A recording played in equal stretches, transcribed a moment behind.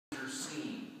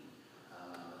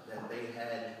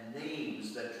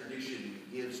tradition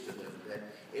gives to them, that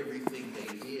everything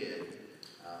they did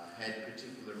had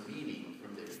particular meaning,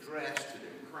 from their dress to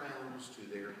their crowns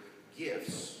to their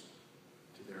gifts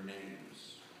to their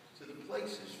names, to the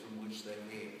places from which they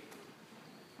came.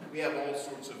 We have all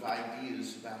sorts of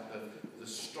ideas about the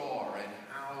star and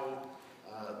how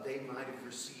they might have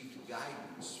received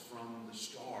guidance from the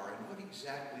star and what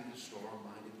exactly the star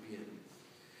might have been.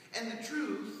 And the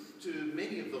truth to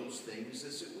many of those things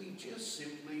is that we just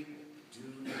simply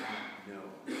do not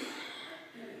know.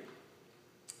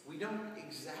 We don't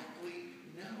exactly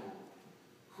know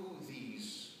who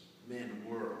these men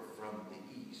were from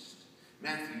the East.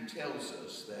 Matthew tells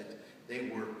us that they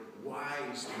were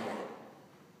wise men,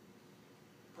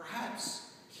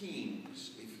 perhaps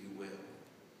kings, if you will,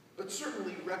 but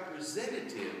certainly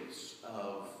representatives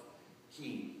of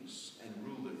kings and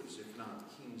rulers, if not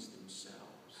kings themselves.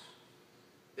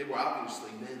 They were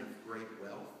obviously men of great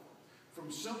wealth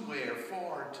from somewhere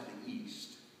far to the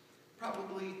east,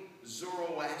 probably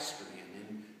Zoroastrian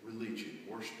in religion,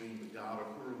 worshiping the god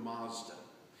Ahura Mazda.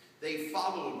 They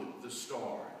followed the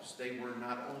stars. They were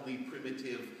not only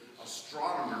primitive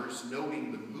astronomers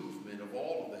noting the movement of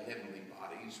all of the heavenly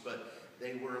bodies, but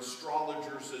they were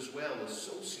astrologers as well,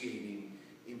 associating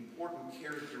important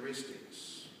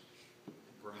characteristics,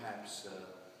 perhaps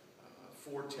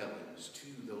foretellings to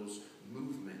those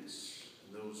movements,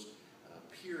 those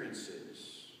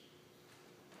appearances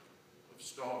of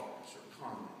stars or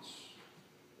comets,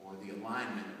 or the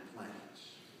alignment of planets.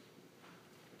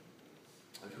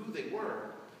 But who they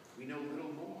were, we know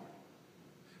little more.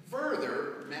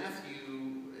 Further,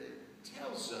 Matthew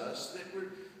tells us that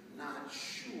we're not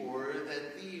sure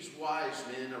that these wise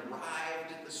men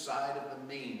arrived at the side of the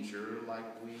manger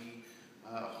like we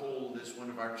hold as one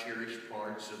of our cherished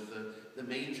parts of the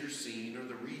manger scene, or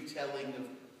the retelling of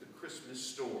the Christmas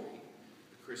story,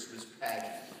 the Christmas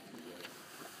pageant.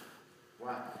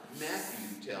 Why?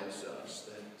 Matthew tells us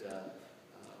that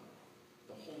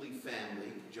the Holy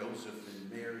Family, Joseph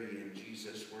and Mary and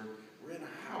Jesus, were in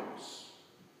a house.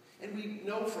 And we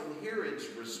know from Herod's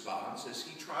response, as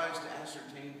he tries to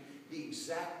ascertain the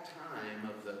exact time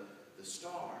of the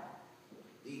star,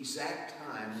 the exact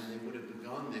time when they would have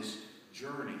begun this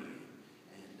journey,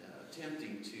 and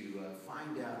attempting to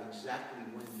find out exactly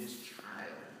when this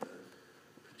child, the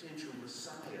potential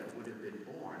Messiah, would have been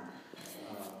born.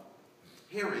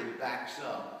 Herod backs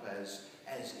up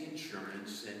as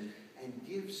insurance and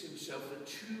gives himself a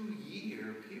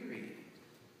 2-year period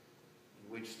in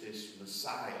which this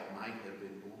Messiah might have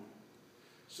been born.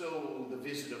 So the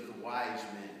visit of the wise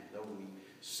men, though we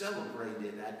celebrate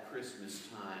it at Christmas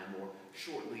time or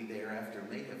shortly thereafter,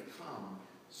 may have come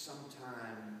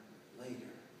sometime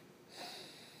later.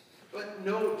 But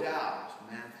no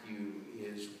doubt Matthew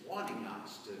is wanting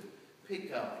us to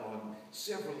pick up on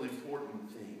several important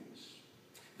things.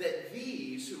 That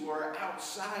these who are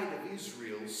outside of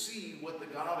Israel see what the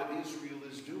God of Israel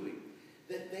is doing.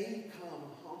 That they come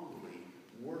humbly,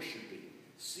 worshiping,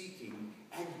 seeking,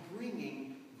 and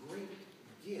bringing great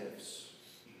gifts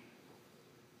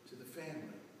to the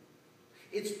family.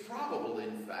 It's probable,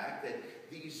 in fact, that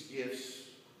these gifts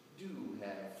do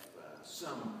have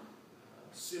some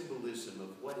symbolism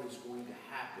of what is going to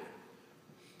happen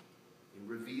in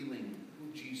revealing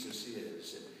who Jesus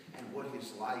is and what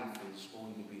his life is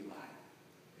going to be like.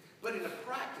 But in a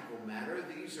practical matter,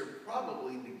 these are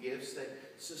probably the gifts that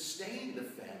sustain the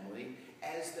family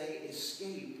as they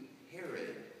escape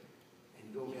Herod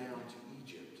and go down to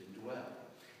Egypt and dwell.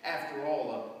 After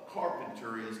all, a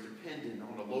carpenter is dependent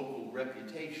on a local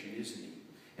reputation, isn't he?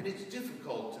 And it's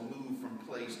difficult to move from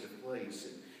place to place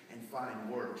and find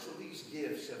work. So these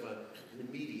gifts have an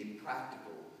immediate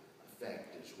practical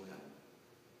effect as well.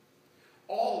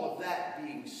 All of that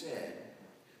being said,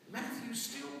 Matthew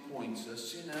still points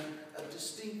us in a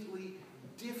distinctly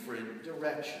different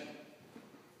direction.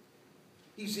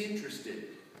 He's interested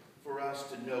for us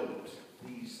to note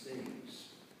these things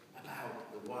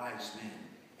about the wise men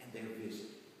and their visit.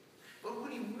 But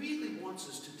what he really wants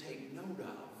us to take note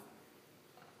of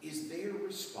is their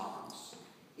response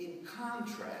in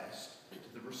contrast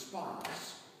to the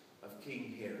response of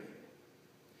King Herod.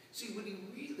 See, what he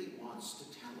really wants to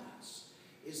tell us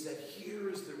is that here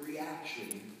is the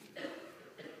reaction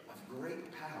of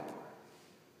great power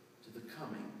to the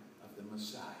coming of the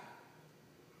Messiah.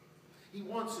 He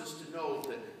wants us to know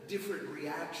the different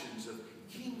reactions of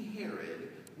King Herod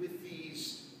with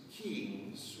these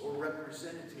kings or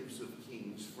representatives of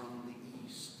kings from the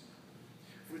east.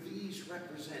 For these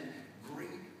represent great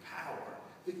power,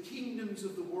 the kingdoms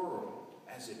of the world,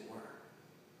 as it were.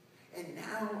 And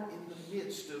now, in the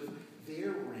midst of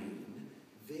their reign,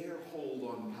 their hold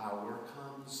on power,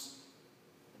 comes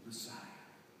the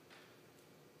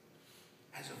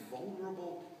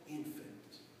vulnerable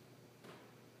infant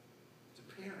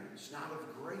to parents not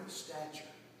of great stature.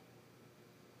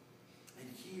 And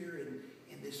here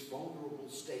in this vulnerable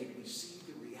state, we see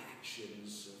the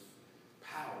reactions of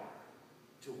power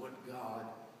to what God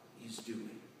is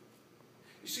doing.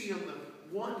 You see, on the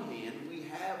one hand, we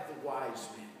have the wise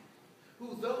men,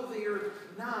 who, though they are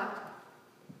not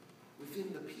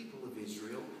within the people of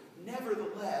Israel,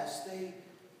 nevertheless,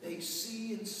 they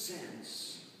see and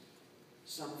sense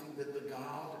something that the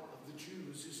God of the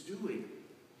Jews is doing.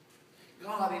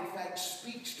 God, in fact,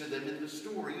 speaks to them in the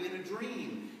story in a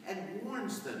dream and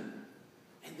warns them,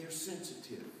 and they're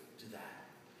sensitive to that.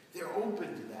 They're open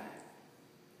to that.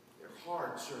 Their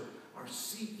hearts are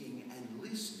seeking and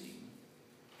listening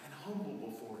and humble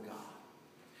before God.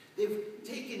 They've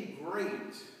taken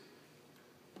great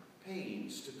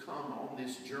pains to come on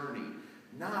this journey,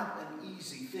 not an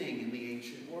easy thing in the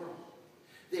ancient world.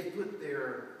 They've put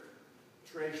their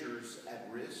treasures at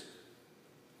risk.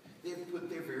 They've put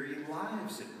their very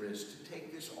lives at risk to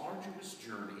take this arduous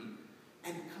journey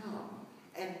and come,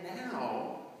 and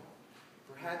now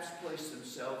perhaps place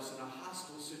themselves in a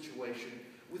hostile situation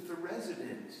with the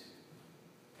resident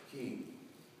king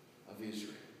of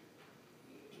Israel.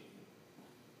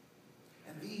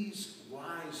 And these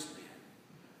wise men,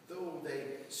 though they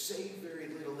say very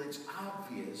little, it's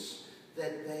obvious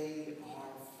that they are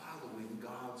following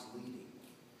God's leading.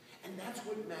 And that's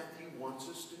what Matthew wants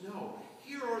us to know.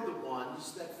 Here are the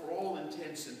ones that, for all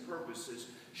intents and purposes,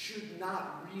 should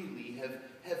not really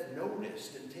have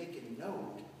noticed and taken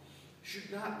note,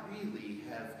 should not really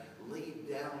have laid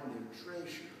down their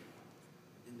treasure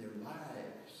in their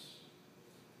lives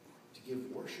to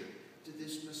give worship to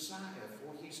this Messiah,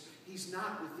 for he's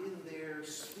not within their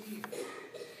sphere.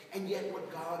 And yet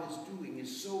what God is doing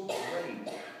is so great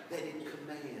that it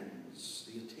commands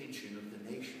the attention of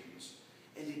the nations,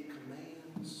 and it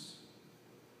commands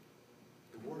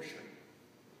the worship,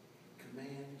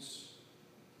 commands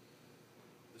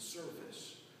the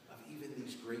service of even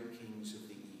these great kings of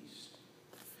the East.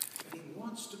 And he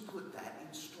wants to put that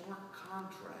in stark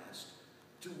contrast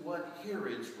to what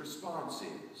Herod's response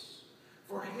is.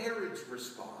 For Herod's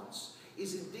response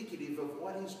is indicative of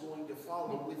what is going to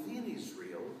follow within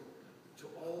Israel to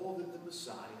all that the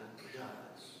Messiah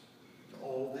does, to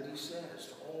all that he says,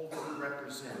 to all that he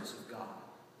represents of God.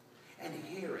 And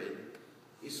Herod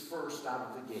is first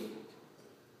out of the gate.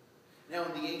 Now,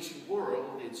 in the ancient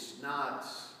world, it's not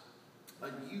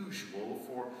unusual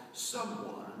for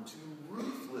someone to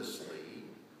ruthlessly,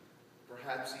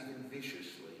 perhaps even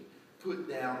viciously, put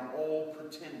down all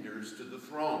pretenders to the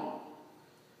throne.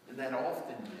 And that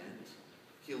often meant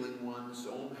killing one's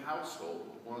own household,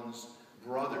 one's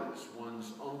brothers,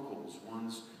 one's uncles,